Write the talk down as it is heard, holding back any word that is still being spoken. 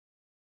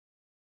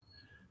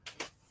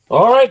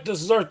All right,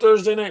 this is our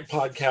Thursday night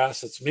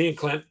podcast. It's me and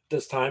Clint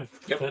this time.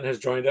 Yep. Clint has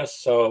joined us,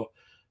 so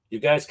you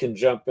guys can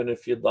jump in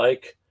if you'd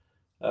like.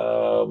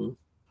 Tonight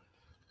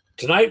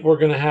we're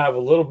going to have a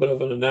little bit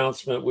of an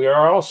announcement. We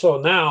are also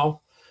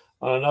now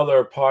on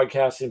another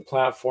podcasting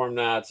platform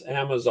that's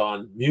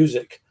Amazon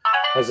Music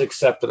has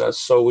accepted us,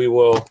 so we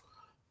will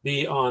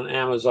be on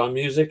Amazon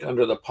Music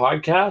under the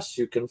podcast.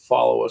 You can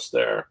follow us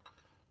there,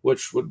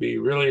 which would be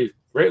really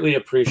greatly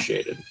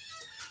appreciated.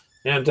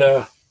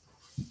 And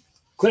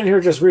Clint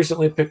here just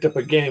recently picked up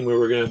a game we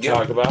were going to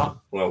talk about.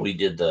 Well, we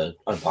did the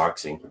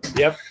unboxing.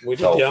 Yep, we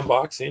did the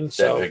unboxing.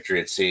 That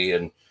Victory at Sea,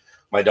 and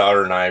my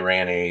daughter and I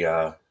ran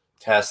a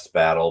test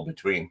battle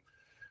between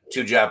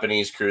 2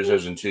 Japanese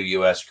cruisers and 2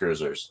 U.S.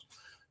 cruisers.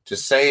 To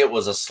say it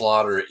was a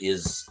slaughter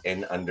is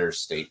an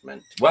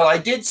understatement. Well, I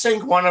did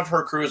sink one of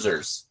her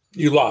cruisers.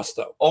 You lost,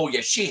 though. Oh, yeah,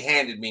 she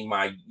handed me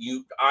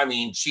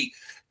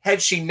had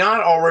she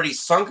not already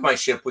sunk my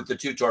ship with the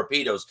 2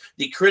 torpedoes,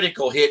 the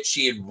critical hit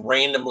she had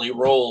randomly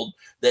rolled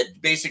that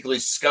basically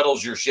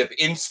scuttles your ship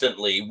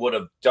instantly would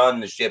have done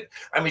the ship.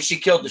 I mean, she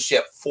killed the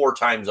ship 4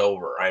 times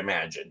over, I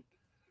imagine.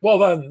 Well,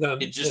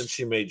 then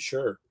she made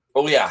sure.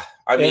 Oh, yeah.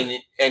 I mean,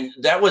 and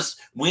that was,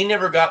 we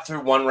never got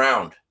through one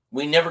round.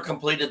 We never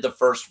completed the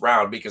first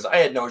round because I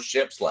had no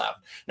ships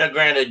left. Now,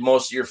 granted,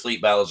 most of your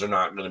fleet battles are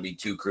not going to be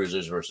 2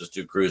 cruisers versus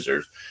 2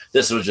 cruisers.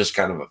 This was just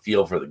kind of a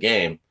feel for the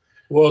game.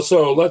 Well,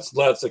 so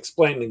let's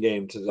explain the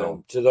game to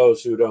them, to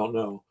those who don't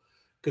know,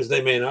 because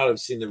they may not have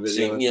seen the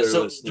video.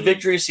 So the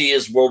Victory at Sea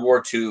is World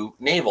War II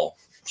naval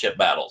ship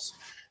battles,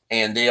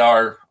 and they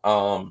are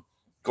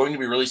going to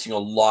be releasing a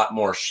lot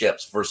more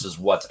ships versus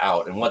what's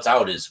out, and what's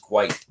out is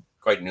quite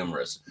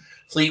numerous.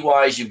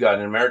 Fleet-wise, you've got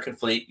an American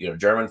fleet, you got a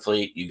German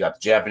fleet, you got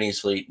the Japanese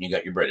fleet, and you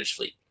got your British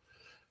fleet.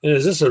 And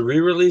is this a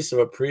re-release of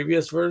a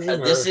previous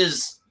version? This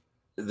is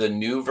the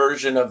new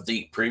version of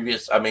the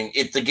previous. I mean,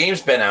 the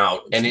game's been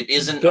out, and it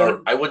isn't.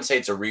 I wouldn't say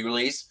it's a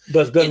re-release.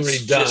 But it's been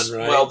redone,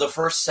 right? Well, the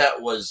first set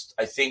was,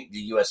 I think, the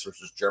U.S.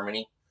 versus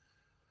Germany,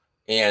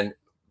 and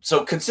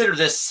so consider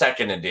this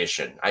second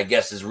edition. I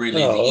guess is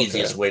really the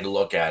easiest way to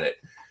look at it.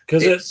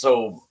 Because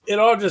it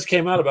all just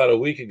came out about a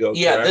week ago.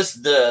 Yeah,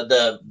 correct?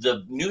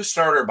 the new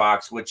starter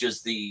box, which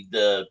is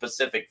the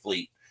Pacific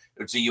Fleet,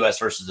 it's the U.S.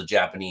 versus the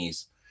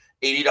Japanese,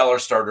 $80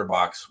 starter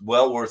box,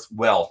 well worth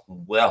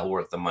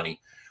the money.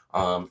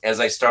 As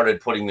I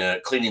started cleaning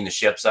the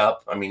ships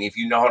up, I mean, if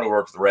you know how to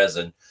work with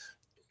resin,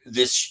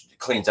 this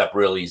cleans up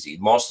real easy.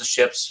 Most of the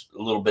ships,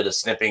 a little bit of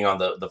snipping on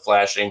the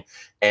flashing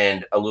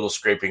and a little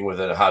scraping with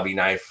a hobby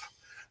knife.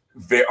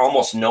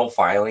 Almost no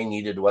filing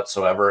needed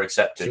whatsoever,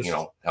 except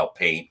to help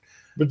paint.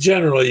 But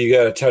generally, you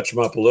got to touch them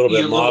up a little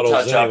bit.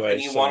 Models anyway,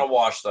 and you want to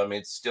wash them.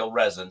 It's still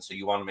resin, so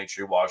you want to make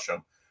sure you wash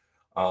them.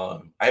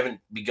 I haven't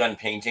begun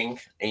painting,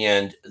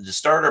 and the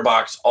starter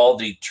box, all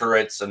the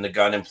turrets and the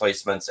gun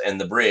emplacements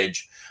and the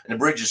bridge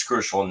is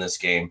crucial in this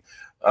game.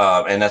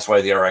 And that's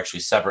why they are actually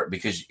separate,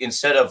 because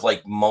instead of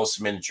like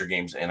most miniature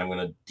games, and I'm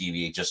going to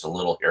deviate just a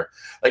little here,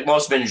 like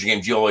most miniature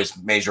games, you always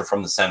measure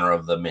from the center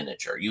of the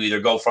miniature. You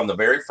either go from the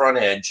very front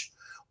edge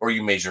or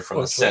you measure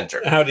from the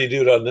center. How do you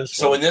do it on this one?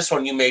 So in this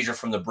one, you measure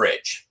from the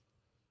bridge.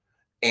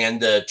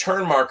 And the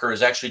turn marker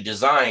is actually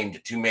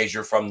designed to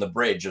measure from the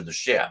bridge of the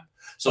ship.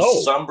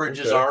 So some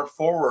bridges are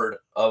forward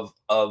of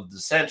the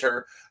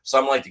center.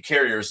 Some, like the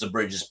carriers, the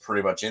bridge is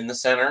pretty much in the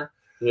center.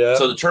 Yeah.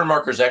 So the turn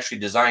marker is actually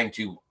designed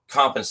to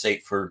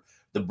compensate for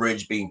the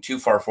bridge being too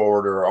far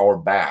forward or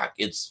back.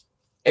 It's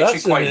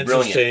actually quite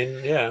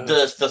brilliant. Yeah.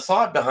 The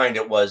thought behind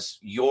it was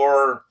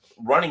you're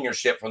running your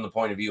ship from the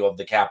point of view of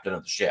the captain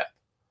of the ship.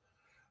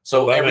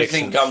 So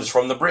everything comes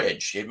from the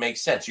bridge. It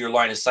makes sense. Your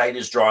line of sight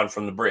is drawn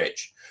from the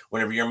bridge.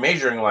 Whenever you're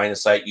measuring line of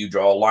sight, you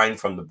draw a line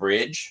from the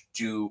bridge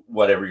to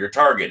whatever your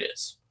target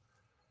is.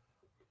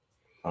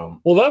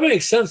 Well, that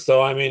makes sense,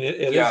 though. I mean, it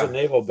is a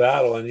naval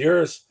battle, and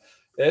yours,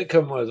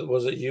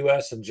 was it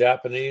U.S. and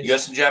Japanese?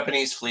 U.S. and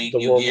Japanese fleet.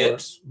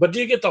 But do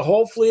you get the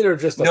whole fleet or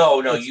just you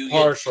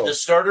partial? Get the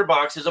starter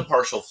box is a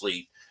partial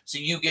fleet. So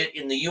you get,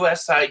 in the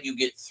U.S. side, you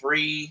get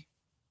three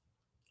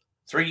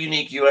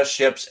unique U.S.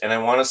 ships, and I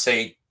want to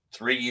say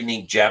 3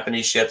 unique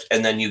Japanese ships,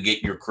 and then you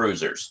get your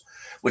cruisers,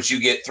 which you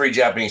get 3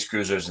 Japanese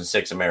cruisers and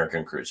 6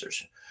 American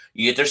cruisers.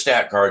 You get their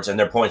stat cards, and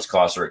their points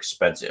costs are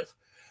expensive.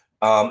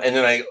 And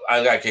then I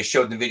like I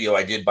showed in the video,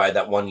 I did buy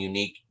that one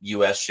unique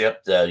U.S.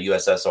 ship, the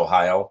USS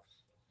Ohio.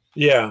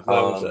 Yeah, that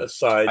was a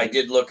side. I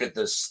did look at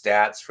the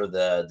stats for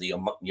the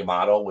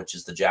Yamato, which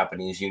is the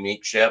Japanese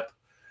unique ship.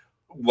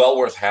 Well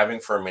worth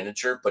having for a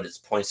miniature, but its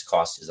points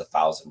cost is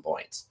 1,000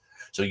 points.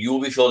 So you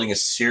will be fielding a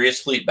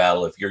serious fleet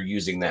battle if you're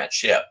using that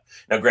ship.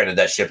 Now, granted,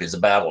 that ship is a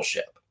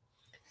battleship.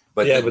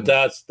 But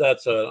that's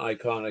an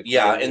iconic.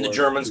 Yeah, and the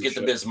Germans get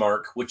the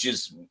Bismarck, which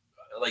is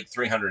like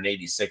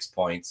 386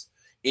 points.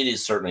 It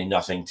is certainly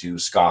nothing to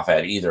scoff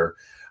at either.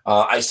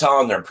 I saw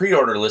on their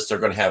pre-order list they're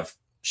going to have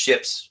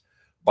ships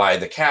by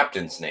the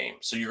captain's name.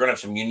 So you're going to have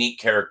some unique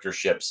character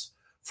ships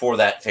for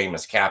that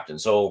famous captain.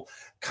 So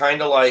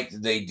kind of like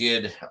they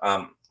did,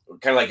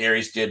 kind of like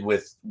Ares did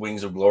with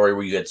Wings of Glory,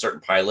 where you had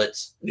certain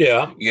pilots.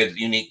 Yeah. You had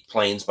unique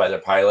planes by their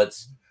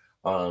pilots.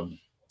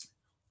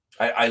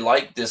 I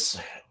like this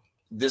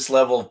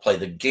level of play,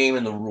 the game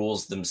and the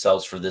rules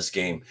themselves for this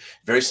game.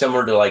 Very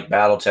similar to like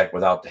Battletech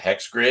without the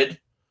hex grid.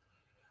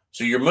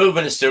 So your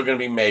movement is still going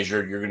to be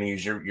measured. You're going to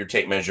use your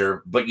tape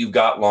measure, but you've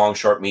got long,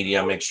 short,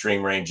 medium,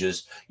 extreme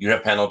ranges. You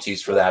have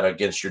penalties for that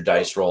against your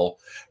dice roll.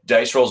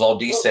 Dice rolls all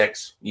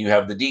D6. You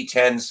have the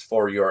D10s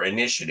for your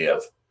initiative.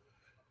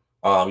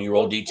 You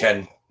roll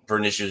D10 for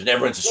initiative, and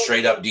everyone's a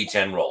straight up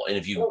D10 roll. And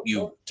if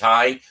you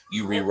tie,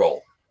 you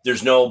re-roll.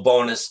 There's no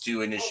bonus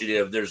to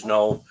initiative. There's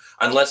no,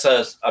 unless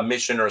a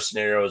mission or a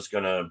scenario is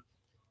going to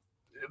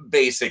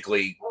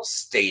basically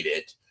state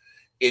it,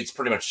 it's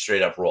pretty much a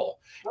straight up roll.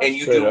 And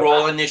you do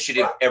roll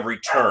initiative every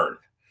turn.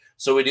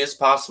 So it is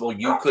possible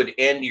you could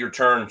end your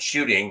turn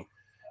shooting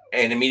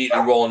and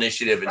immediately roll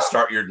initiative and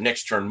start your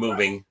next turn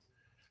moving,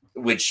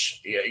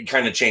 which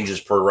kind of changes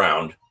per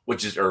round,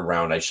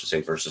 round, I should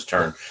say, versus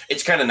turn.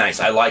 It's kind of nice.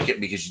 I like it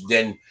because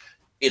then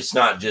it's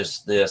not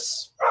just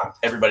this.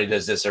 Everybody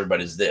does this.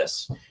 Everybody does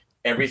this.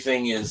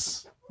 Everything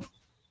is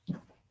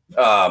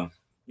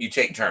you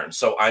take turns.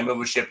 So I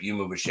move a ship, you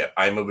move a ship.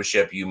 I move a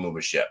ship, you move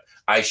a ship.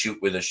 I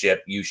shoot with a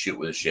ship, you shoot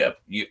with a ship.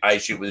 I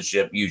shoot with a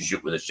ship, you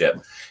shoot with a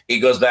ship. It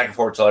goes back and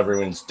forth till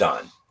everyone's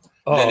done.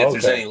 Then if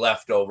there's any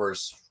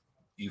leftovers,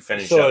 you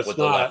finish up with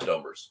the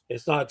leftovers.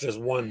 It's not just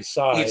one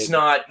side. It's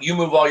not, you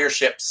move all your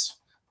ships.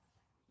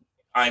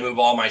 I move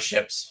all my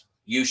ships.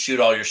 You shoot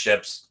all your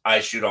ships.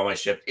 I shoot all my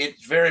ships.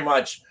 It very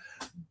much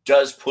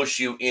does push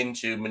you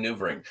into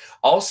maneuvering.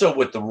 Also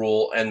with the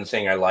rule, and the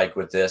thing I like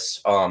with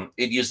this,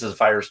 it uses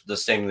the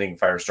same thing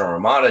Firestorm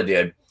Armada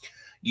did.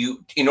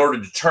 You, in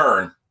order to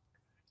turn,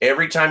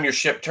 every time your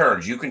ship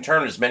turns, you can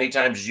turn as many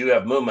times as you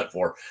have movement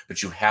for,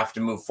 but you have to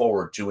move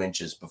forward 2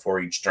 inches before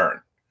each turn.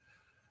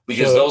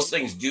 Because those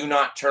things do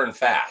not turn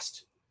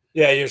fast.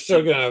 Yeah, you're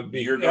still going to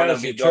be,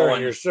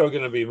 going. You're still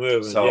going to be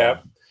moving. So,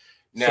 yep.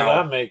 Now, so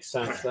that makes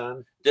sense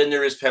then. Then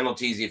there is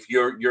penalties if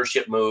your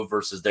ship moved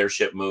versus their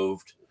ship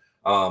moved.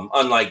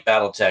 Unlike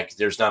Battletech,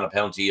 there's not a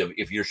penalty of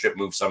if your ship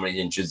moves so many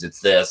inches, it's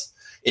this.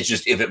 It's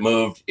just if it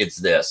moved, it's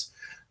this.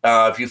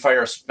 If you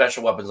fire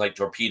special weapons like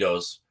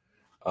torpedoes,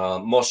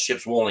 most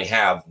ships will only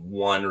have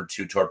 1 or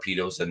 2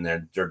 torpedoes and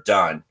they're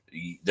done.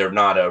 They're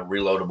not a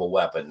reloadable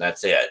weapon.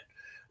 That's it.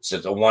 So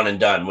it's a one and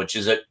done, which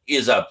is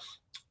a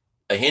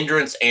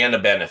hindrance and a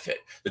benefit.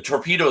 The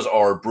torpedoes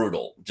are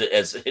brutal.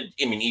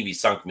 Evie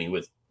sunk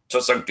 2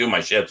 of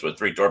my ships with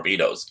 3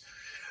 torpedoes.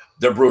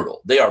 They're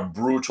brutal. They are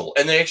brutal.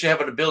 And they actually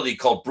have an ability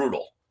called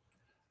brutal,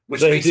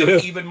 which makes them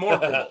even more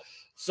brutal.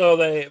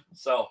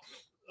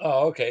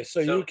 Okay. So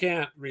you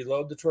can't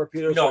reload the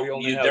torpedoes?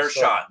 No, they're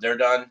shot. They're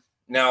done.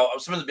 Now,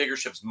 some of the bigger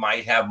ships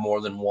might have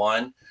more than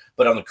one,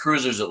 but on the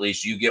cruisers, at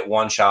least, you get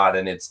 1 shot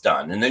and it's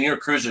done. And then your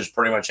cruisers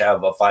pretty much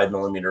have a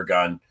 5mm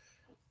gun,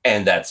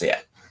 and that's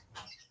it.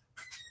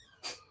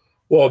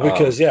 Well,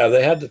 because they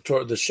had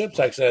the ships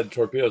actually had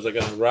torpedoes that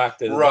got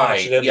racked into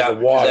the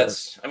water.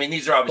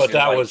 These are obviously, but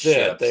that was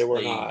ships. It. They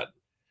were not.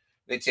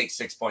 They take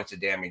 6 points of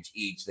damage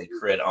each. They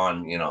crit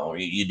on,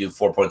 you do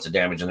 4 points of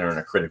damage, and they're in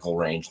a critical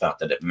range. Not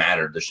that it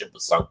mattered. The ship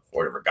was sunk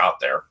before it ever got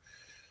there.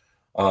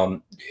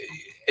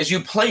 As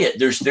you play it,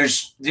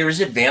 there is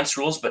advanced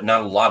rules, but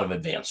not a lot of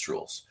advanced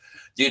rules.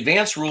 The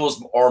advanced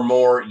rules are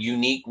more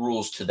unique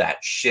rules to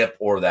that ship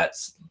or that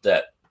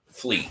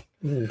fleet.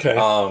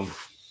 Okay.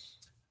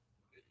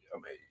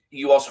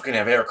 You also can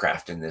have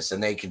aircraft in this,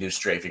 and they can do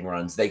strafing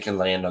runs. They can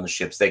land on the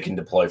ships. They can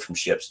deploy from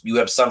ships. You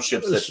have some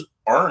ships that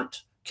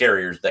aren't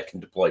carriers that can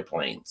deploy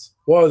planes.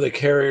 Well, the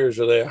carriers,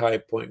 are they a high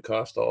point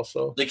cost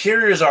also? The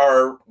carriers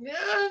are,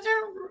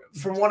 they're,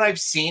 from what I've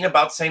seen,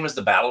 about the same as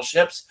the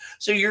battleships.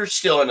 So you're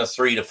still in a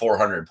 300 to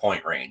 400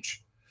 point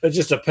range. It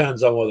just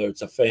depends on whether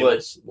it's a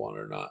famous one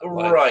or not.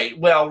 Right.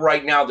 Well,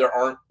 right now there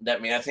aren't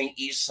that many. I think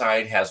each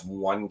side has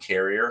 1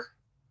 carrier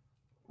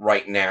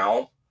right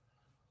now.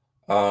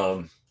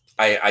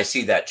 I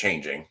see that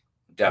changing,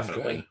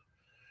 definitely.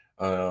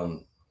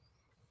 Okay.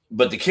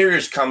 But the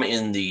carriers come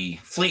in the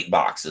fleet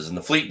boxes, and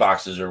the fleet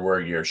boxes are where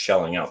you're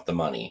shelling out the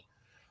money.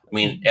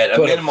 At a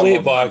minimum, a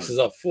fleet box is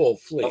a full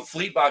fleet. A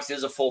fleet box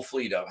is a full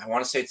fleet of. I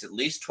want to say it's at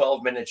least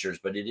 12 miniatures,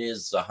 but it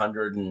is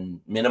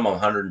minimum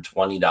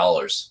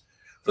 $120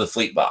 for the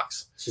fleet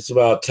box. So it's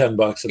about $10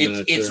 a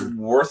miniature. It's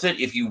worth it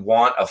if you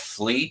want a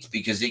fleet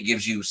because it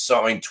gives you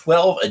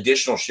 12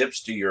 additional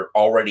ships to your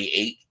already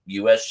 8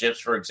 U.S. ships,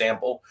 for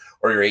example,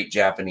 or your 8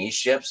 Japanese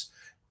ships.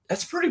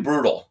 That's pretty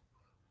brutal.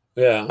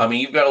 Yeah.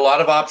 You've got a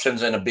lot of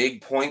options and a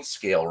big point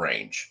scale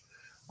range.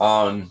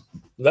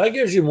 That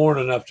gives you more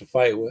than enough to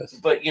fight with.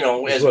 But,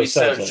 as we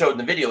showed in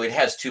the video, it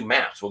has 2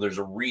 maps. Well, there's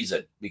a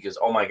reason because,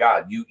 oh, my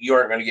God, you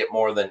aren't going to get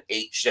more than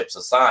 8 ships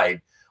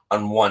aside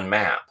on 1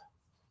 map.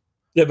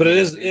 Yeah, but it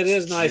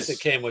is nice it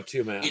came with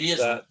 2 maps. It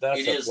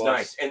is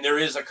nice. And there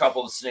is a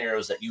couple of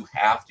scenarios that you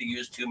have to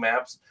use 2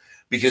 maps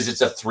because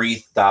it's a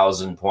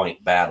 3,000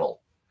 point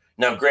battle.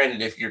 Now,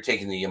 granted, if you're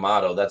taking the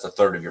Yamato, that's a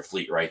third of your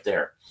fleet right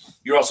there.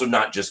 You're also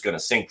not just going to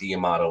sink the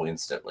Yamato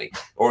instantly,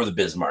 or the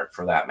Bismarck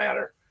for that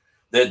matter.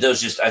 I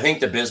think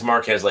the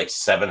Bismarck has like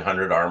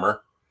 700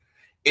 armor,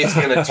 it's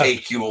going to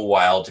take you a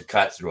while to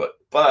cut through it.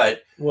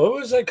 But it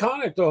was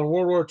iconic though in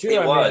World War II.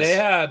 It was. Mean, they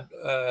had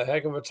a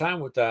heck of a time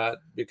with that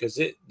because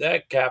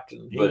that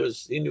captain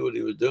he knew what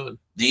he was doing.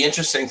 The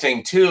interesting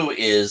thing too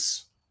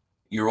is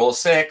you roll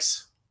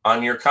 6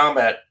 on your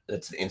combat.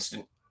 That's an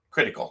instant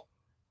critical.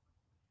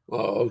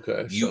 Oh,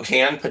 okay. You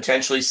can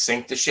potentially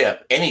sink the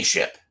ship, any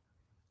ship,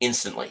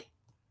 instantly.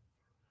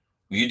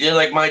 You did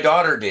like my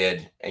daughter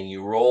did, and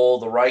you roll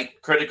the right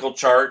critical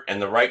chart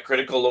and the right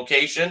critical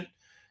location,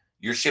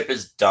 your ship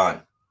is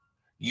done.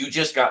 You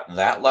just got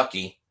that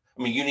lucky.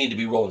 I mean, you need to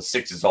be rolling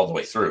 6s all the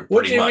way through.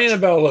 What do you mean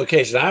about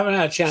location? I haven't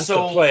had a chance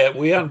to play it.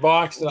 We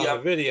unboxed it on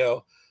the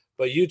video,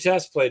 but you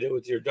test played it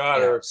with your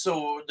daughter. Yeah.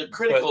 So the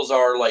criticals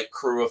are like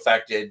crew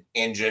affected,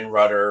 engine,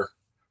 rudder.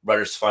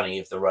 Rudder's funny.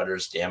 If the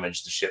rudder's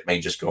damaged, the ship may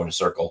just go in a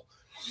circle.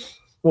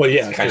 Well,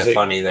 yeah. It's kind of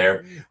funny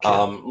there.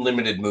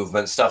 Limited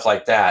movement, stuff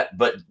like that.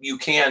 But you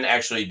can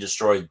actually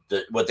destroy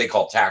what they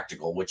call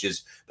tactical, which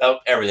is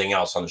about everything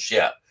else on the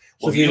ship.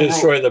 So if you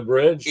destroy the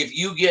bridge? If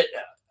you get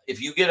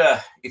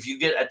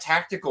a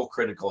tactical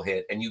critical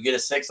hit and you get a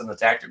 6 on the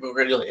tactical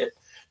critical hit,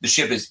 the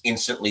ship is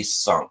instantly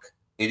sunk.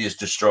 It is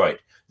destroyed.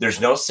 There's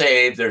no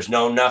save. There's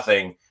no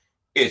nothing.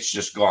 It's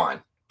just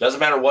gone. Doesn't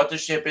matter what the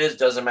ship is.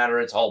 Doesn't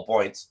matter its hull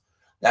points.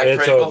 That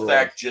critical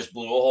effect just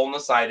blew a hole in the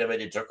side of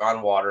it. It took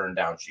on water and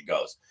down she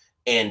goes.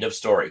 End of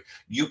story.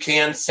 You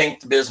can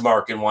sink the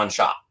Bismarck in one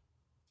shot.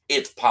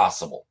 It's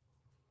possible.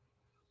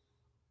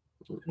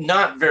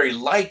 Not very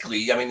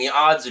likely. I mean, the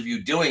odds of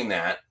you doing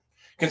that,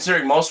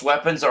 considering most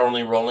weapons are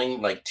only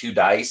rolling like 2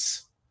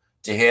 dice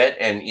to hit,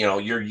 and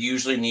you're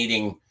usually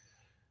needing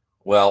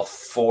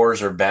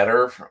 4s or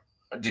better,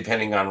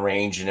 depending on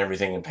range and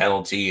everything and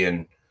penalty,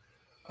 and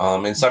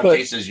in some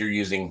cases you're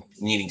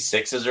needing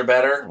 6s or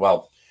better.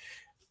 Well,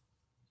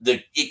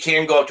 it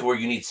can go up to where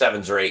you need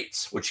 7s or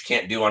 8s, which you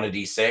can't do on a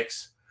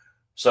D6.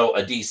 So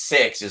a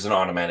D6 is an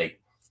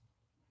automatic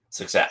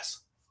success.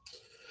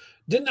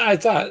 I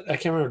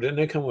can't remember, didn't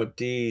they come with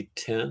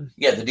D10?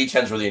 Yeah, the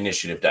D10s were the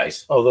initiative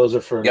dice. Oh, those are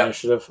for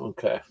initiative?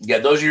 Okay. Yeah,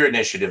 those are your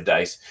initiative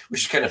dice,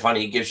 which is kind of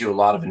funny. It gives you a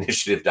lot of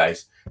initiative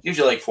dice. It gives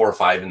you like 4 or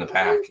 5 in the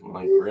pack. I'm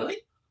like, really?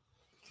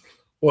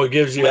 Well, it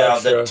gives you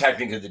extra.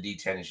 Technically the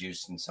D10 is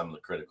used in some of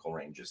the critical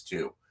ranges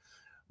too.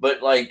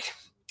 But like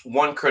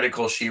one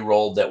critical she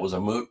rolled that was a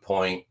moot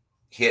point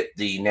hit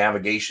the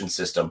navigation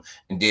system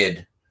and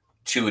did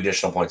 2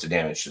 additional points of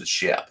damage to the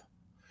ship,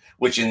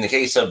 which in the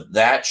case of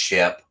that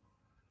ship,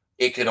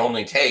 it could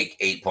only take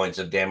 8 points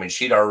of damage.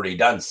 She'd already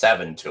done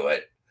 7 to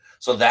it.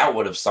 So that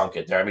would have sunk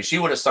it there. I mean, she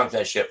would have sunk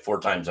that ship 4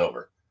 times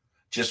over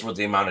just with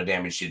the amount of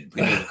damage she did.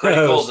 Between the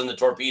criticals and the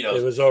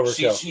torpedoes. It was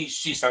overkill.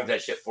 She sunk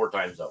that ship 4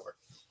 times over.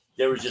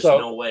 There was just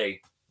no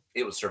way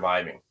it was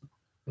surviving.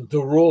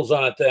 The rules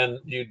on it then,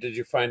 did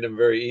you find them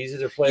very easy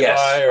to play by? Yes,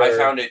 I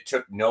found it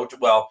took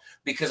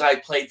because I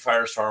played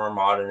Firestorm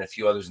Armada and a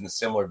few others in the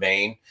similar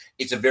vein.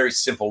 It's a very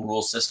simple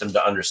rule system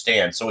to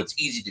understand, so it's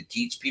easy to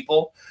teach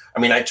people. I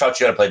mean, I taught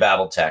you how to play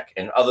BattleTech,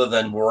 and other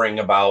than worrying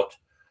about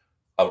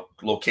a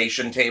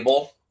location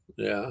table,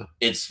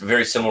 it's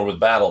very similar with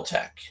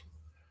BattleTech.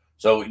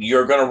 So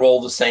you're going to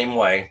roll the same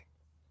way.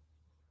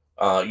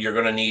 You're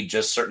going to need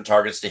just certain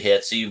targets to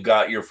hit. So you've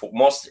got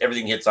most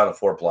everything hits on a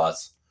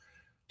 4+.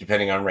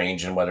 Depending on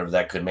range and whatever,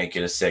 that could make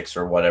it a 6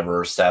 or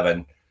whatever, or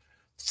 7.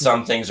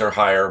 Some things are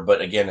higher,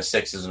 but again, a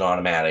 6 is an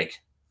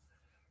automatic.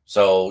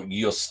 So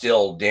you'll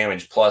still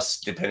damage, plus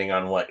depending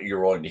on what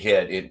you're rolling to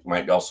hit, it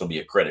might also be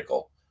a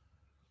critical.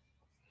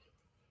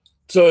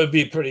 So it'd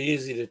be pretty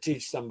easy to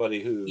teach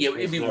somebody who... Yeah,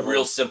 it'd be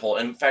real simple.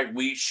 In fact,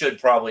 we should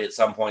probably at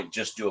some point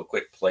just do a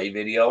quick play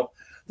video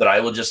that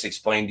I will just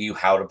explain to you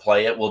how to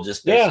play it. We'll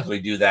just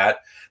basically do that.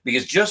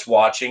 Because just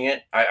watching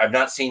it, I've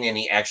not seen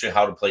any actually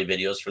how to play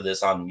videos for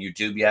this on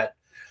YouTube yet.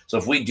 So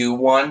if we do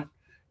one,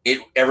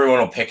 everyone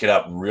will pick it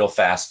up real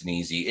fast and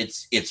easy.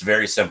 It's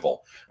very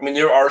simple. I mean,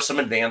 there are some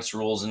advanced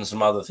rules and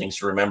some other things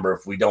to remember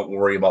if we don't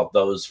worry about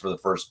those for the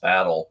first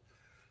battle.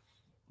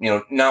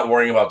 Not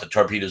worrying about the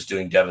torpedoes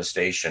doing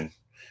devastation,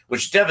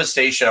 which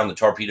devastation on the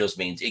torpedoes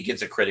means it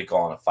gets a critical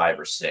on a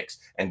 5 or 6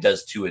 and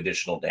does 2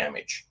 additional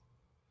damage.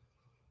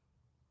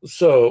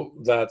 So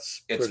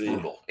it's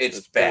brutal.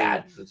 It's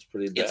bad. It's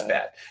pretty bad. It's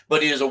bad.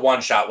 But it is a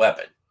one-shot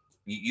weapon.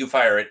 You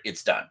fire it,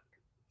 it's done.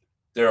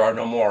 There are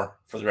no more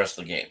for the rest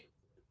of the game.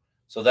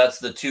 So that's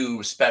the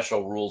 2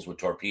 special rules with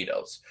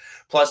torpedoes.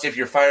 Plus, if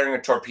you're firing a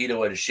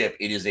torpedo at a ship,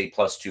 it is a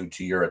 +2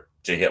 to your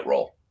hit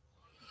roll.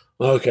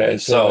 Okay,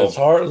 so it's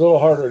a little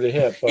harder to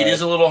hit. It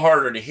is a little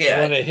harder to hit.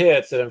 When it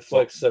hits, it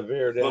inflicts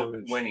severe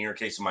damage. When in your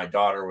case of my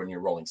daughter, when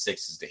you're rolling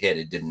 6s to hit,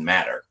 it didn't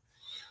matter.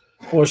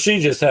 Well, she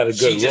just had a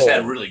good roll. She just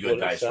had really good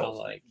dice rolls.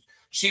 Like.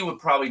 She would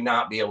probably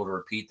not be able to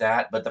repeat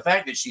that, but the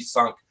fact that she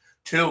sunk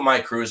 2 of my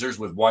cruisers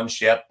with one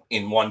ship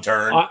in one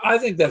turn. I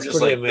think that's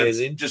pretty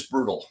amazing. Just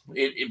brutal.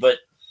 But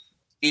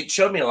it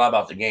showed me a lot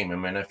about the game. I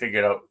mean, I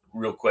figured out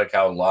real quick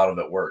how a lot of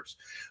it works.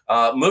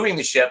 Moving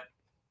the ship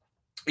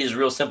is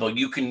real simple.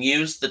 You can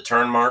use the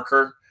turn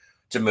marker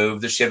to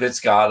move the ship. It's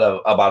got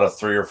about a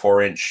 3 or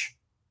 4 inch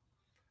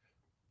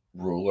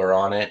ruler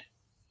on it.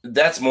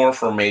 That's more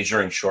for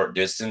measuring short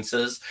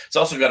distances. It's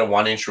also got a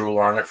 1-inch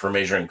ruler on it for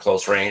measuring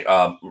close range,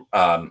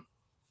 point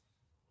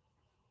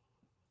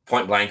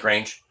blank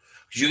range.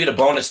 Because you get a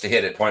bonus to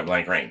hit at point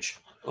blank range.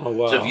 Oh,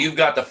 wow. So if you've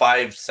got the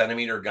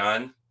 5-centimeter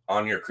gun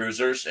on your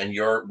cruisers and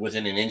you're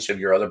within an inch of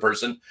your other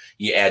person,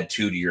 you add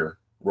 2 to your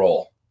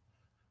roll.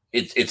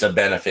 It's a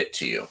benefit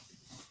to you.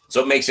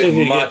 So it makes it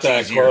much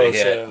easier to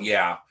hit.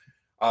 Yeah.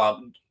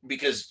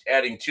 Because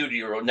adding 2 to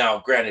your roll, now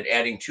granted,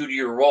 adding 2 to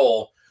your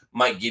roll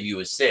might give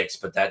you a 6,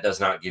 but that does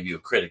not give you a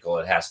critical.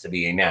 It has to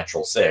be a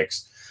natural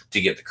 6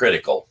 to get the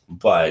critical.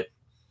 But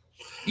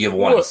you have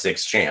a 1 in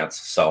 6 chance.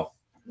 So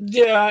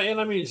yeah,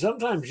 and I mean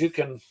sometimes you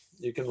can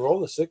roll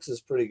the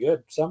 6s pretty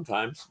good.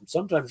 Sometimes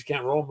you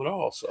can't roll them at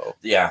all. So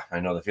yeah, I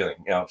know the feeling.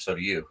 Yeah, so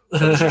do you. So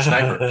does your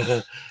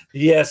sniper.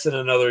 Yes, in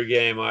another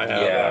game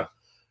I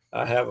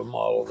have a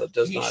model that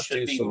does not do so.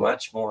 He should be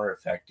much more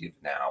effective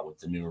now with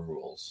the new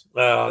rules.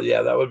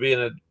 Yeah, that would be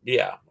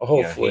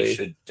hopefully. He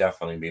should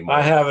definitely be more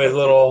I have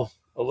effective.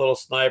 a little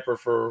sniper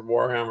for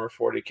Warhammer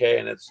 40K,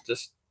 and it's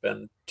just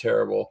been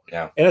terrible.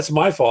 Yeah. And it's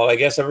my fault. I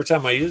guess every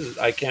time I use it,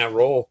 I can't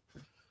roll.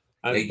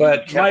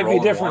 But it might be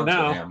different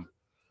now.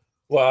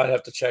 Well, I'd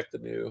have to check the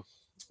new.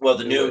 Well,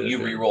 the new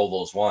you re-roll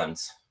those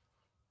ones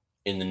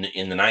in the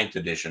 9th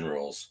edition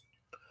rules.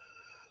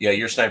 Yeah,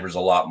 your sniper's a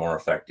lot more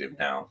effective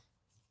now.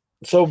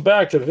 So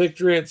back to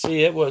Victory at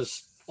Sea, it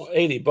was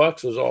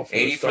 $80 was all for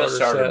 $80 for the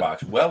starter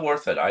box. Well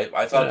worth it.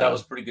 I thought that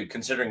was pretty good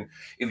considering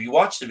if you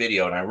watch the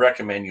video, and I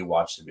recommend you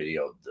watch the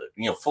video.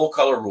 Full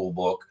color rule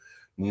book,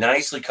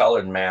 nicely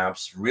colored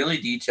maps, really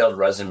detailed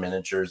resin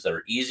miniatures that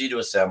are easy to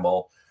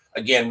assemble.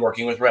 Again,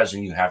 working with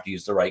resin, you have to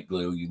use the right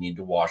glue. You need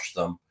to wash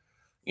them.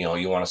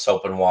 You want to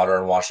soap and water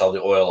and wash all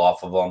the oil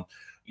off of them.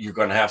 You're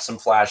going to have some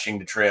flashing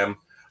to trim.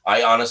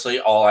 I honestly,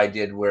 all I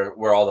did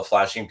where all the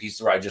flashing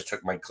pieces were, I just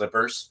took my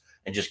clippers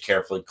and just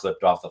carefully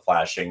clipped off the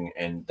flashing,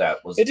 and that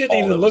was. It didn't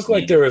even look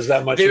like there was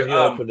that much when you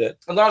opened it.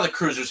 A lot of the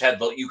cruisers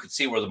had you could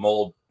see where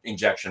the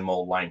injection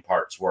mold line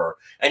parts were,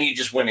 and you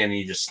just went in and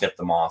you just snipped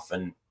them off,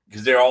 and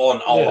because they're all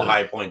on all the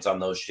high points on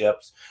those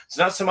ships. It's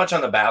not so much on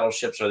the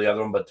battleships or the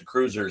other one, but the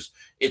cruisers,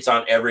 it's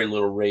on every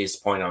little raise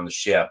point on the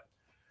ship,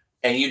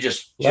 and you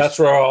just that's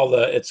where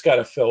it's got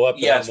to fill up.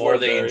 Yeah, it's where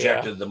they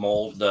injected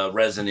the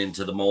resin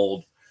into the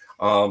mold,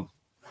 and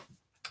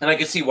I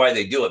can see why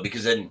they do it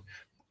because then.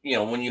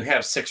 When you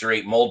have 6 or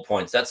 8 mold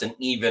points, that's an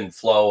even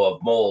flow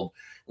of mold,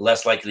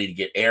 less likely to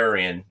get air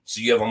in. So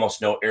you have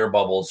almost no air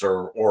bubbles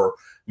or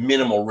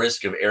minimal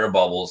risk of air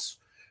bubbles.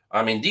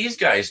 I mean, these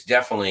guys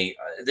definitely,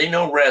 they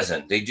know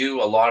resin. They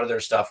do a lot of their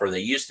stuff, or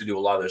they used to do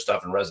a lot of their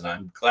stuff in resin.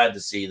 I'm glad to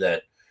see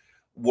that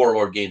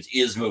Warlord Games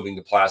is moving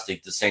to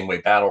plastic the same way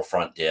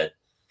Battlefront did,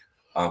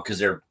 because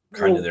they're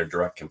kind of their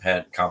direct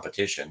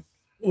competition.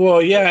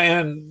 Well, yeah,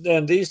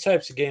 and these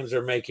types of games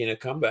are making a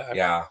comeback.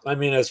 Yeah. I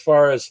mean, as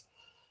far as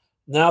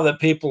now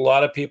that a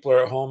lot of people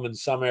are at home in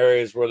some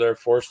areas where they're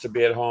forced to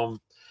be at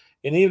home.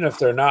 And even if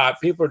they're not,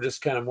 people are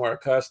just kind of more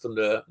accustomed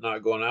to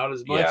not going out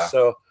as much. Yeah.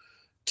 So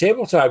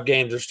tabletop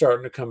games are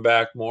starting to come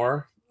back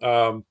more.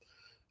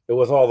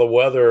 With all the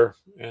weather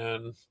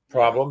and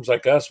problems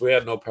like us, we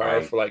had no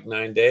power for like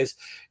 9 days.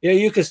 Yeah,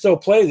 you can still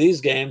play these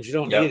games. You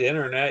don't need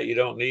internet. You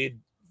don't need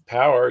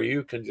power.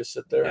 You can just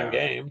sit there and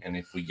game. And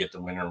if we get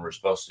the winter we're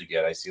supposed to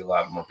get, I see a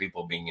lot more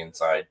people being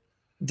inside.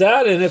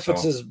 That, and if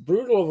it's as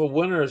brutal of a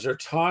winter as they're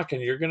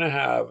talking, you're going to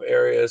have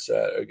areas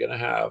that are going to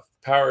have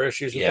power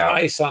issues with the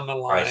ice on the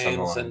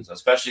lines. And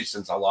especially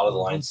since a lot of the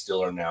lines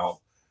still are now,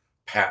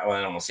 I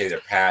don't want to say they're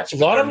patched. A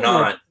lot of them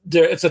not.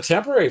 It's a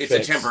temporary fix.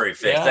 It's a temporary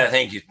fix. Yeah.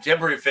 Thank you.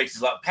 Temporary fix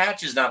is a lot.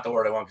 Patch is not the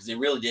word I want because they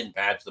really didn't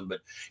patch them.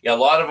 But yeah, a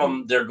lot of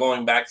them, they're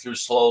going back through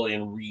slowly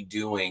and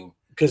redoing.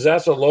 Because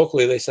that's what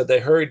locally they said they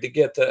hurried to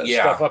get the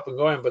stuff up and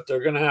going, but they're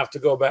going to have to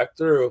go back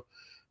through,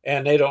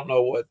 and they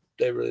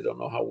really don't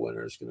know how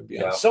winter is going to be.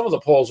 Yeah. Some of the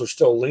poles are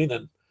still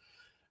leaning,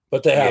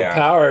 but they have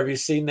power. Have you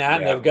seen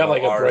that? And they've got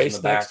like a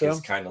brace next to them.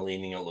 It's kind of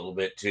leaning a little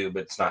bit too,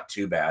 but it's not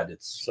too bad.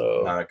 It's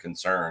not a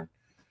concern.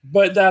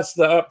 But that's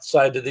the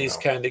upside to these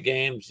kind of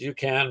games. You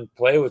can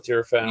play with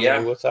your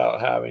family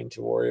without having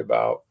to worry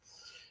about.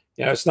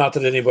 It's not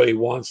that anybody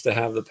wants to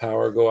have the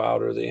power go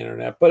out or the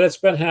internet, but it's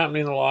been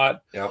happening a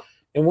lot. Yep.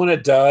 And when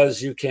it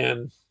does, you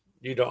can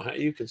still have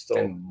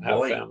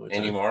family time.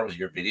 Anymore with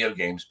your video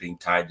games being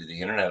tied to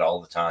the internet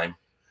all the time.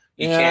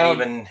 You can't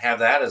even have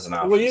that as an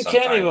option. Well, you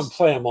can't even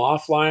play them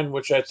offline,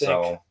 which I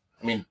think.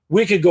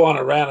 We could go on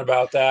a rant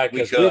about that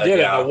because we did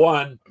it in the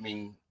one.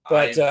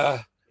 But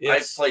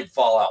I've played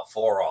Fallout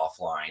 4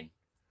 offline,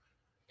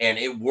 and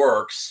it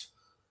works.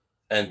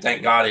 And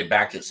thank God it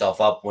backed itself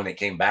up when it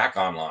came back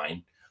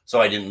online, so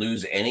I didn't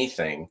lose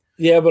anything.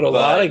 Yeah, but a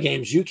lot of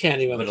games you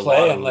can't even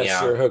play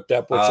unless you're hooked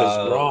up, which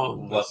is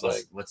wrong.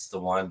 What's the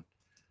one?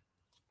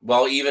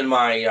 Well, even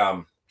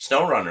my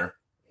SnowRunner.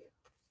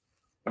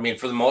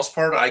 For the most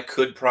part, I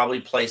could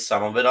probably play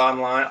some of it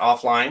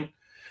offline,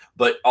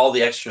 but all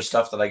the extra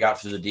stuff that I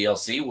got through the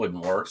DLC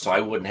wouldn't work, so I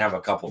wouldn't have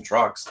a couple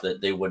trucks that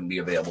they wouldn't be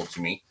available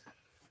to me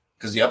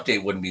because the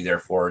update wouldn't be there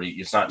for it.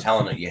 It's not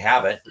telling that you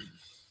have it.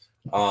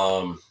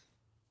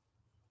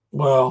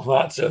 Well,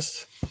 that's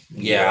just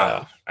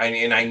Yeah.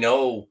 I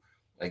know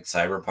like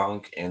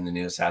Cyberpunk and the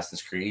new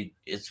Assassin's Creed,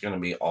 it's going to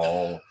be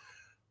all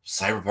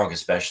Cyberpunk,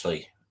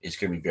 especially, is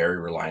going to be very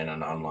reliant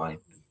on online.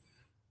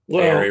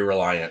 Very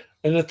reliant.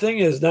 And the thing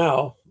is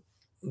now,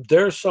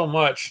 there's so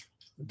much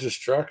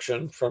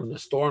destruction from the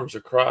storms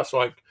across.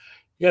 Like,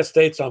 you got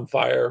states on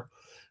fire.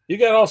 You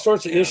got all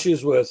sorts of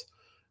issues with,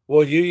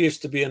 well, you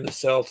used to be in the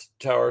cell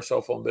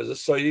phone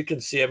business. So you can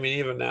see, I mean,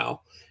 even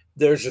now,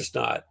 there's just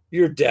not.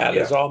 Your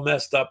data is all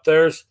messed up.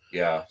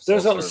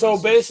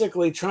 So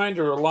basically trying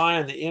to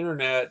rely on the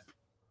internet,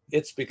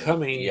 it's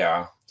becoming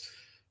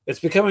it's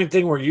becoming a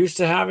thing we're used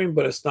to having,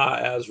 but it's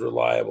not as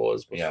reliable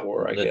as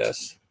before, I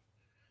guess.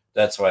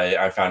 That's why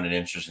I found it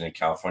interesting that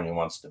California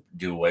wants to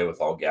do away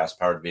with all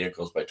gas-powered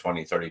vehicles by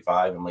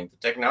 2035. I'm like, the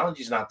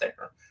technology's not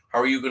there. How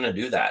are you going to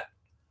do that?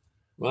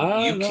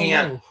 You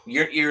can't.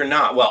 You're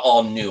not. Well,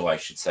 all new, I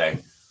should say.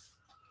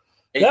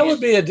 That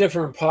would be a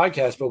different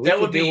podcast, but that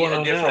would be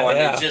a different one.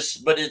 Yeah.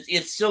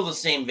 It's still the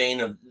same vein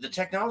of the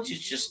technology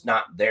is just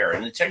not there,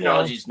 and the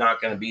technology is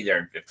not going to be there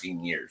in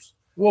 15 years.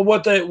 Well,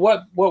 what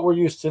we're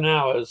used to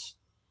now is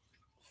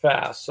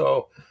fast.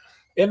 So,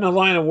 in the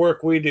line of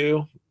work we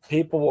do,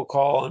 people will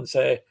call and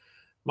say,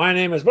 "My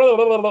name is blah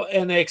blah blah blah,"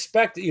 and they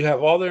expect that you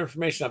have all their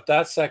information up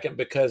that second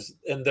because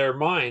in their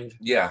mind,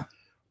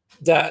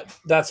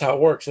 that's how it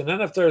works. And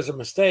then if there's a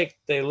mistake,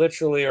 they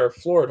literally are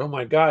floored. Oh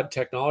my God,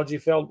 technology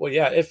failed. Well,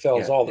 yeah, it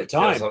fails all the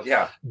time.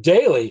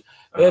 Daily.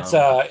 It's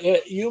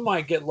you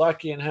might get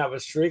lucky and have a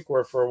streak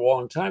where for a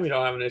long time you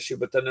don't have an issue,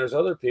 but then there's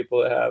other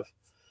people that have.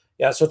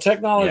 Yeah, so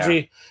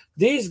technology,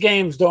 these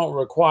games don't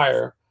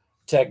require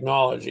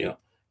technology. Yeah.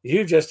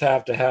 You just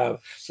have to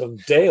have some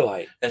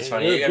daylight. That's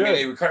funny. I mean,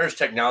 it requires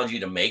technology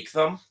to make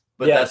them,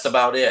 but that's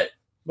about it.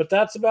 But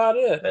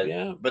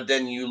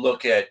then you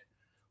look at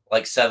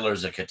like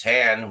Settlers of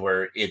Catan,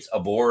 where it's a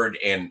board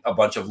and a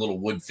bunch of little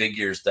wood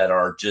figures that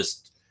are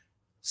just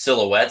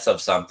silhouettes of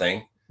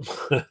something.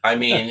 I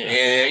mean,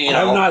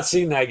 I've not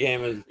seen that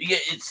game.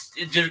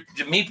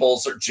 The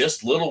meeples are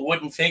just little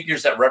wooden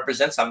figures that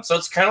represent something. So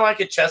it's kind of like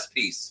a chess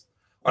piece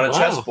on a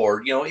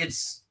chessboard.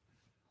 It's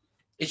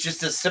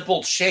just a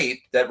simple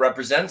shape that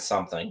represents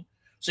something.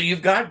 So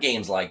you've got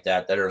games like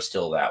that are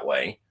still that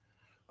way.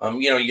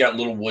 You got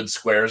little wood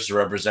squares to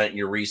represent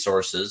your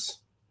resources.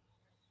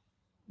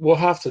 We'll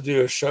have to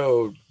do a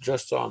show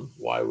just on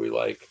why we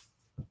like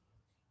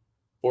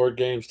board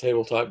games,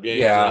 tabletop games,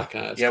 that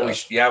kind of stuff.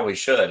 We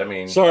should. I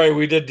mean, sorry,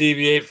 we did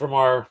deviate from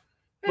our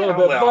little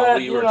bit. Well,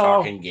 we were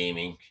talking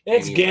gaming.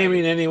 It's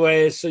gaming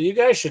anyway, so you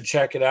guys should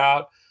check it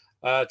out.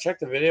 Check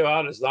the video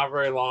out. It's not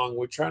very long.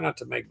 We try not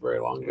to make very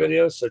long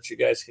videos so that you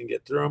guys can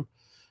get through them.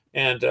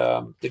 And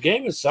the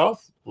game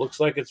itself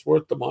looks like it's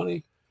worth the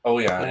money. Oh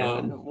yeah,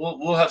 and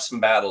we'll have some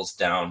battles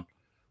down.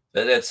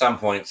 At some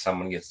point,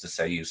 someone gets to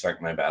say, "You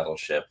sunk my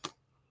battleship."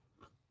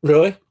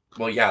 Really?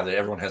 Well, yeah.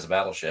 Everyone has a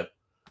battleship.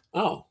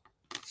 Oh.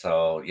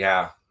 So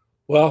yeah.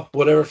 Well,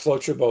 whatever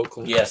floats your boat,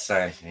 Clint. Yes,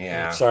 Sorry.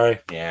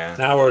 Yeah.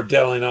 Now we're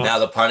dealing off. Now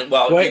the pun.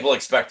 Well, people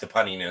expect the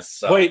punniness.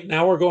 So. Wait,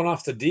 now we're going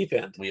off the deep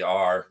end. We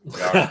are.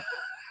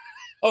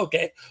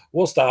 Okay,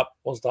 we'll stop.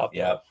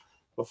 Yeah.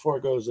 Before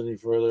it goes any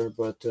further,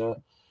 but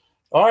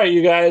all right,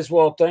 you guys.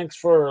 Well, thanks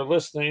for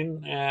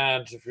listening.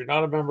 And if you're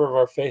not a member of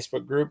our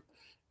Facebook group,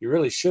 you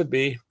really should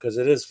be because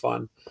it is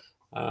fun.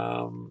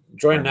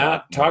 Join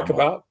that. Talk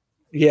about.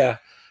 Yeah.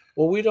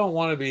 Well, we don't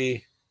want to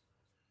be.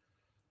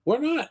 We're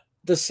not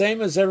the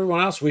same as everyone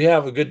else. We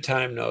have a good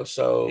time though,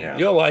 so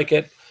you'll like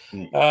it.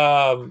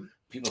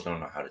 People don't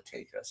know how to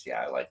take us.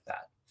 Yeah, I like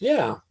that.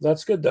 Yeah,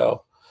 that's good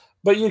though.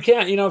 But you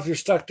can't, if you're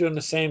stuck doing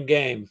the same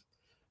game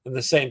and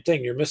the same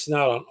thing, you're missing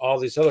out on all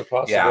these other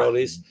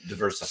possibilities. Yeah,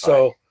 diversify.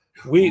 So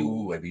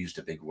I've used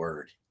a big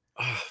word.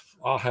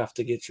 I'll have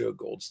to get you a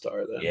gold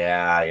star then.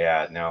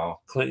 Yeah,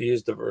 no. Clint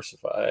used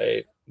diversify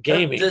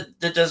gaming.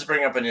 That does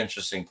bring up an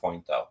interesting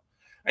point though.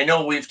 I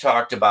know we've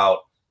talked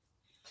about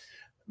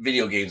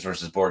video games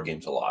versus board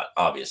games a lot,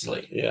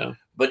 obviously. Yeah.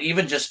 But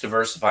even just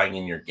diversifying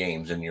in your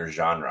games and your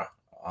genre.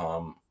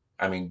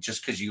 I mean,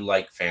 just because you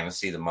like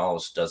fantasy the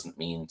most doesn't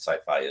mean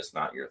sci-fi is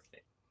not your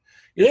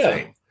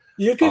thing.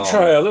 You could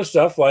try other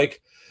stuff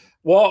like,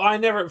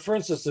 for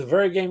instance, the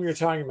very game you're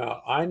talking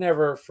about, I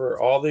never, for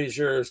all these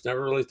years,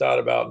 never really thought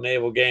about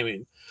naval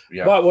gaming.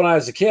 Yeah. But when I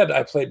was a kid,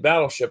 I played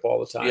Battleship all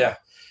the time. Yeah.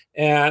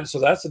 And so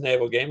that's a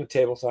naval game, a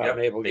tabletop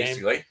naval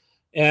game.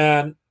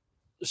 And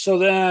so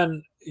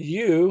then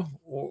you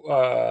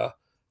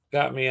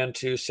got me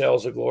into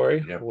Sails of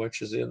Glory,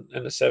 which is in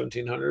the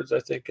 1700s, I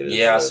think it is.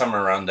 Yeah,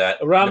 somewhere around that.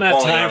 Around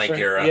that time frame.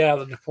 Era. Yeah,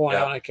 the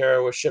Napoleonic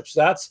era with ships.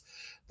 That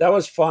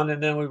was fun.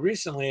 And then we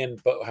recently,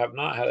 but have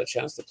not had a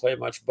chance to play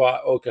much,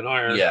 bought Oak and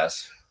Iron.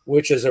 Yes.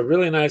 Which is a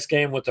really nice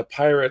game with the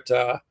pirate.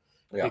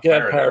 You can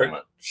have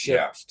pirate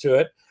ships to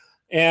it.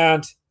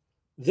 And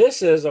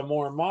this is a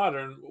more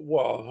modern,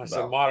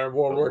 modern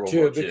World War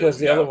II because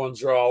the other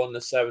ones are all in the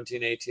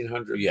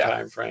 1800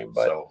 time frame.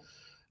 But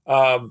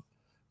I've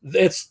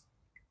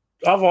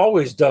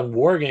always done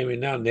wargaming.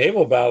 Now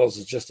naval battles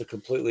is just a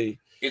completely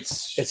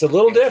It's a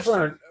little interesting.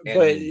 different, And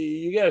but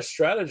you got to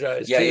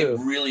strategize yeah, too.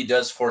 it really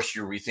does force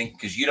you to rethink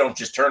because you don't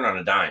just turn on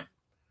a dime.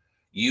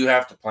 You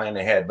have to plan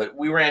ahead. But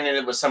we ran into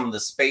it with some of the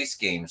space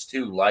games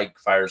too, like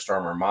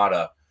Firestorm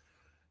Armada.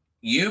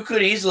 You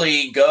could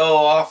easily go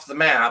off the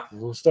map.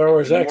 Well, Star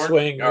Wars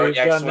X-Wing, or we've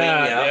done X-Wing,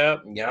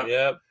 that. yeah.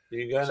 Yep.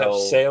 You're going to have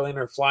sailing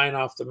or flying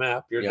off the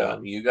map. You're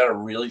done. You got to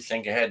really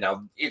think ahead.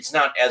 Now, it's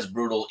not as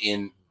brutal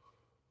in,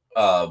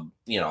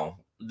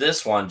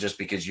 this one just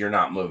because you're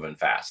not moving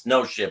fast.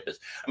 No ship is.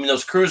 I mean,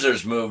 those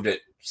cruisers moved at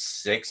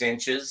 6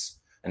 inches,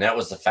 and that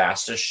was the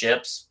fastest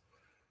ships.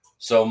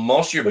 So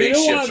most of your big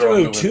ships are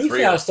moving too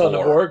 3 fast or 4 on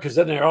the board because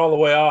then they're all the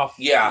way off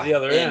the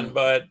other and end.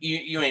 But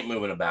you ain't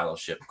moving a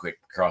battleship quick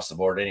across the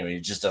board anyway.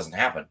 It just doesn't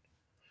happen.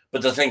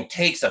 But the thing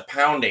takes a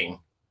pounding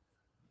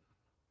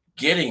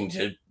getting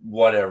to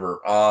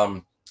whatever.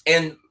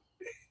 And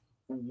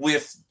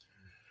with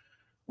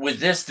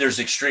this, there's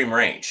extreme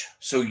range.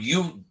 So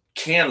you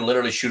can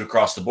literally shoot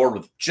across the board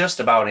with just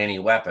about any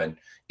weapon.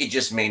 It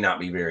just may not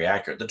be very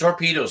accurate. The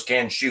torpedoes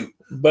can shoot,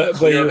 but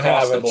you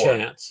have a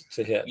chance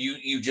to hit.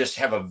 You just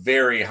have a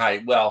very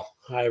high.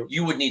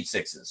 You would need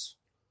 6s.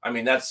 I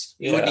mean,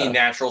 you would need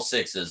natural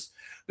 6s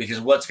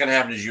because what's going to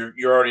happen is you're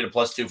already at a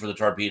 +2 for the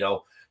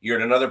torpedo. You're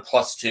at another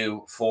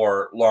 +2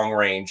 for long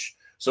range.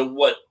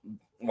 So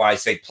why I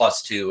say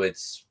 +2,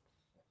 it's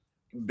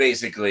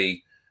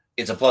basically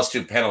it's a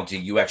 +2 penalty.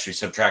 You actually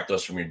subtract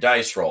those from your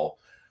dice roll.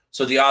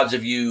 So the odds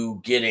of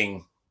you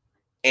getting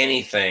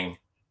anything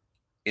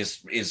is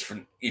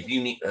from, if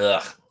you need,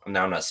 now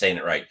I'm not saying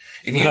it right.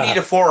 If you need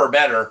a 4 or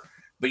better,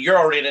 but you're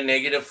already at a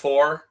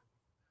 -4,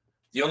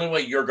 the only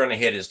way you're going to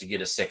hit is to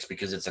get a 6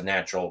 because it's a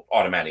natural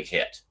automatic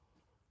hit.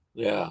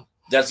 Yeah.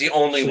 That's the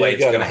only way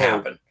it's going to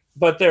happen.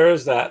 But there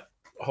is that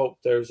hope.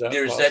 There's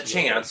that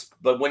chance.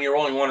 But when you're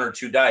rolling 1 or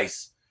 2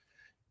 dice,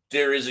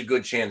 there is a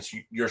good chance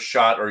your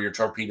shot or your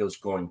torpedo is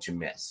going to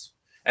miss.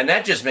 And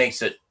that just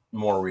makes it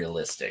more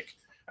realistic.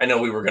 I know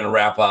we were going to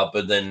wrap up,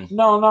 but then it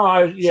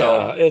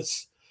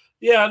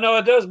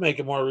does make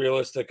it more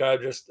realistic.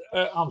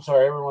 I'm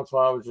sorry. Every once in a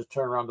while, I would just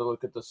turn around to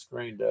look at the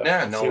screen to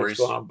no worries.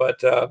 What's going on.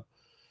 But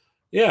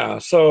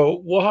so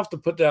we'll have to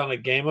put down a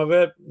game of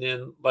it,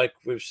 and like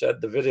we've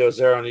said, the video's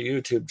there on the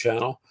YouTube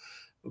channel.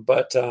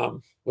 But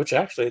which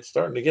actually it's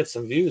starting to get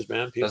some views,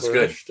 man. People are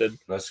interested.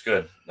 That's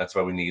good. That's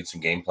why we need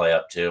some gameplay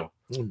up too.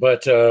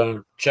 But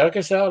check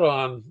us out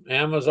on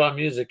Amazon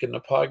Music in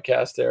the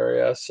podcast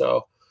area.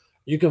 So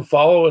you can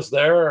follow us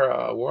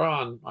there. We're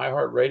on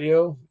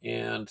iHeartRadio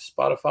and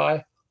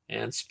Spotify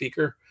and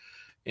Speaker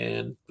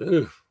and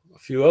a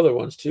few other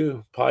ones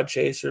too.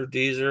 Podchaser,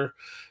 Deezer.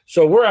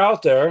 So we're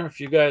out there.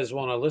 If you guys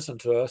want to listen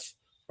to us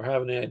or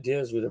have any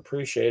ideas, we'd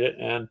appreciate it.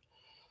 And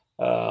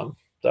that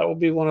will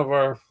be one of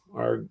our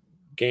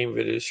game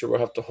videos. Sure, we'll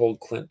have to hold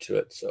Clint to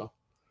it. So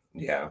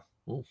yeah,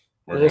 we'll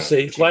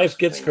see. Life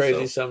gets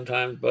crazy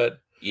sometimes, but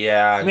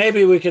yeah,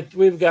 maybe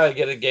we've got to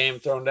get a game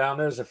thrown down.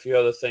 There's a few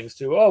other things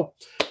too. Oh,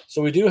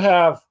 so we do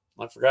have,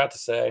 I forgot to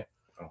say,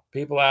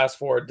 people ask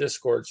for a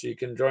Discord, so you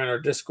can join our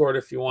Discord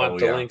if you want.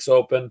 The link's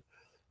open.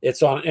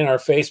 It's in our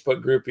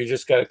Facebook group. You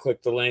just got to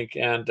click the link,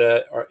 and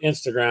our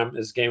Instagram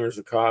is Gamers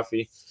with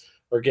Coffee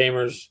or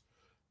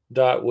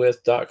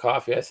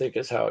gamers.with.coffee, I think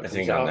is how it comes out. I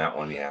think on that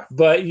one, yeah.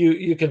 But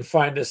you can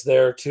find us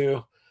there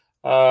too,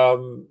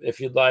 if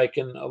you'd like.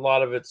 And a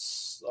lot of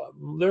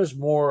there's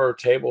more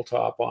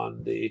tabletop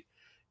on the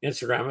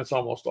Instagram. It's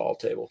almost all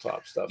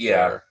tabletop stuff.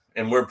 Yeah. There.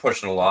 And we're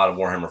pushing a lot of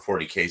Warhammer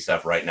 40K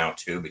stuff right now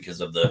too,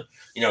 because of the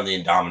the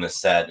Indominus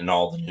set and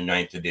all the new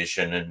 9th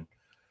edition. And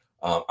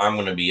I'm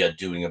going to be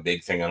doing a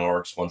big thing on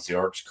Orcs once the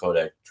Orcs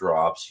Codex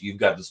drops. You've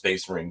got the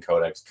Space Marine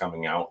Codex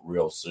coming out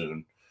real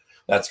soon.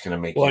 That's going to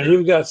make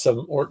you've got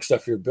some Orc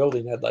stuff you're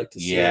building I'd like to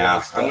see.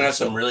 Yeah, I'm going to have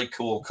some really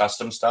cool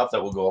custom stuff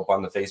that will go up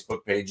on the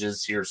Facebook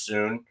pages here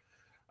soon.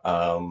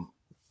 That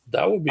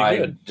would be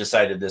good. I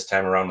decided this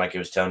time around, like I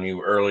was telling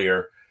you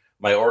earlier,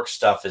 my Orc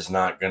stuff is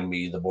not going to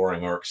be the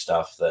boring Orc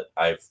stuff that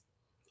I've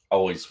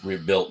always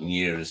rebuilt and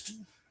used.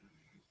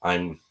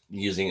 I'm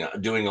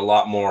doing a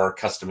lot more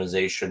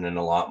customization and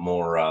a lot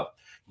more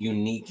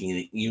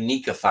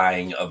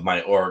uniquifying of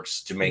my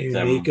Orcs to make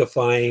them.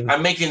 Uniquifying.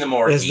 I'm making them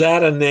more. Is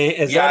that a name?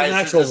 Is that an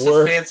actual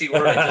word? It's a fancy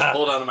word. I just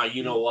pulled out of my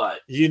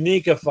what.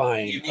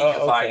 Uniquifying.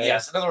 Uniquifying.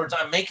 Yes. In other words,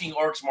 I'm making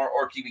Orcs more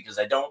orky because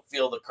I don't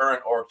feel the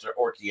current Orcs are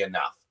orky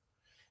enough.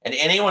 And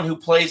anyone who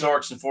plays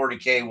Orcs in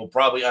 40K will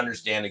probably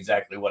understand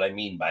exactly what I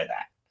mean by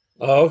that.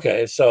 Oh,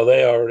 okay. So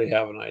they already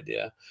have an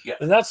idea. Yeah.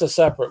 And that's a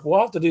separate. We'll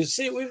have to do.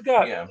 See, we've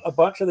got a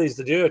bunch of these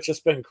to do. It's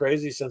just been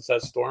crazy since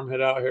that storm hit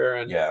out here.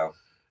 And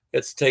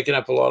it's taken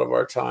up a lot of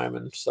our time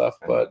and stuff.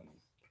 But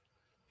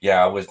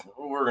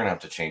we're going to have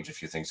to change a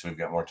few things. So we've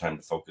got more time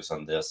to focus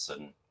on this.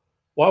 And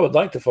I would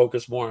like to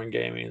focus more on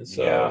gaming.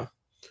 So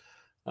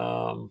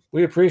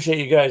we appreciate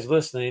you guys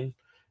listening.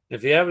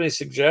 If you have any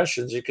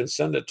suggestions, you can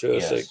send it to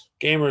us at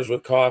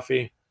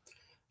gamerswithcoffee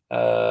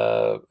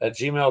at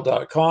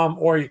gmail.com,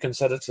 or you can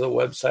send it to the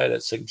website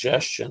at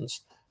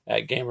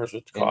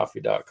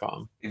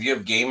suggestions@gamerswithcoffee.com. If you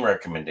have game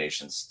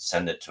recommendations,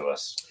 send it to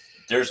us.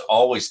 There's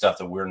always stuff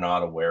that we're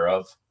not aware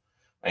of,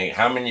 I mean,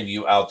 how many of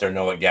you out there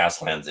know what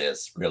Gaslands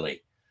is,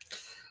 really?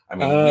 I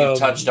mean, we've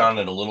touched on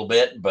it a little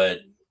bit, but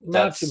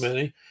not too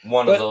many.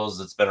 One of those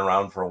that's been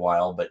around for a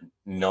while, but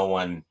no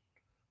one,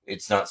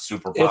 it's not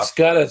super popular. It's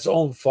got its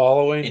own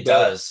following. It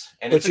does.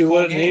 And but you cool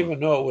wouldn't even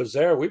know it was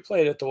there. We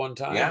played it the one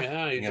time.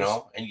 Yeah. You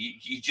know, and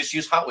you just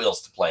use Hot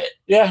Wheels to play it.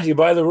 Yeah. You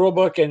buy the rule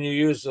book and you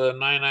use the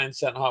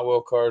 99-cent Hot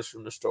Wheel cars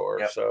from the store.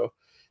 Yep. So you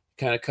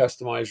kind of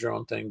customize your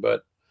own thing.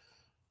 But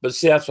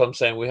see, that's what I'm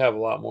saying. We have a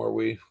lot more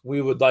we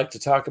would like to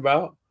talk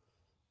about.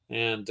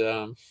 And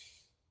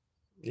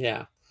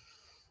yeah.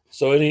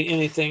 So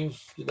anything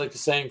you'd like to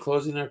say in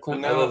closing there,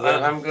 Clint? No,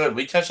 I'm good.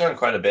 We touched on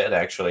quite a bit,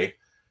 actually.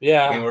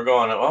 Yeah. I mean, we're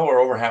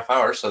over half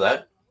hour, so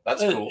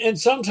that's cool. And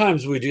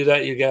sometimes we do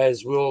that, you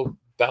guys. We'll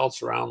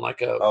bounce around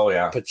like a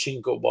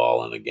pachinko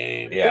ball in a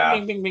game. Yeah.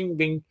 Bing, bing, bing,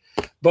 bing,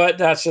 bing. But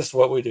that's just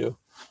what we do,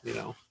 you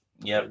know.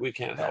 Yeah. We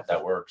can't help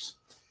that. Works.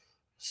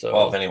 So,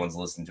 well, if anyone's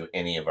listened to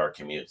any of our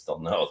commutes, they'll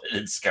know that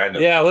it's kind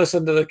of. Yeah,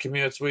 listen to the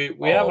commutes.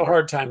 We have a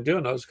hard time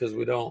doing those because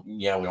we don't.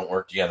 Yeah, we don't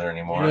work together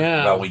anymore.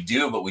 Yeah. Well, we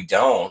do, but we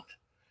don't.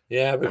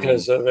 Yeah,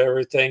 because of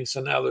everything.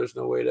 So now there's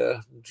no way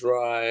to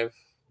drive.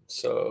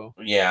 So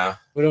yeah,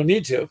 we don't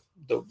need to.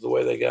 The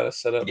way they got us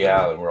set up. Yeah,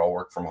 now. We're all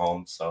work from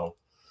home. So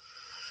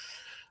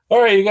all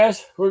right, you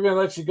guys, we're gonna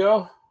let you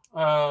go.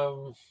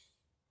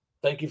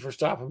 Thank you for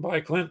stopping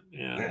by, Clint,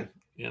 and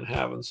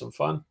having some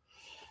fun.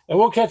 And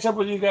we'll catch up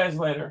with you guys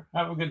later.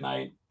 Have a good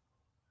night.